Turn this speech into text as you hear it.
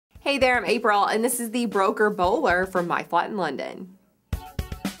Hey there, I'm April, and this is the Broker Bowler from My Flat in London.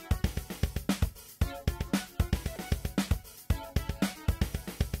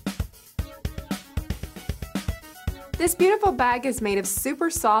 This beautiful bag is made of super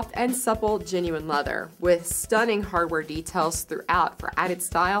soft and supple genuine leather with stunning hardware details throughout for added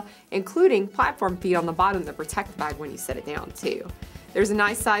style, including platform feet on the bottom that protect the bag when you set it down too. There's a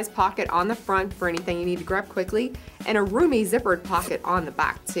nice sized pocket on the front for anything you need to grab quickly, and a roomy zippered pocket on the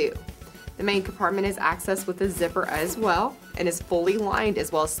back too. The main compartment is accessed with a zipper as well and is fully lined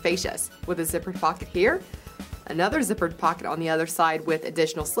as well as spacious with a zippered pocket here, another zippered pocket on the other side with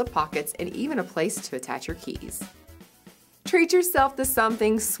additional slip pockets, and even a place to attach your keys. Treat yourself to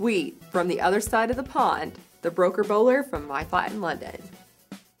something sweet from the other side of the pond. The Broker Bowler from My Flat in London.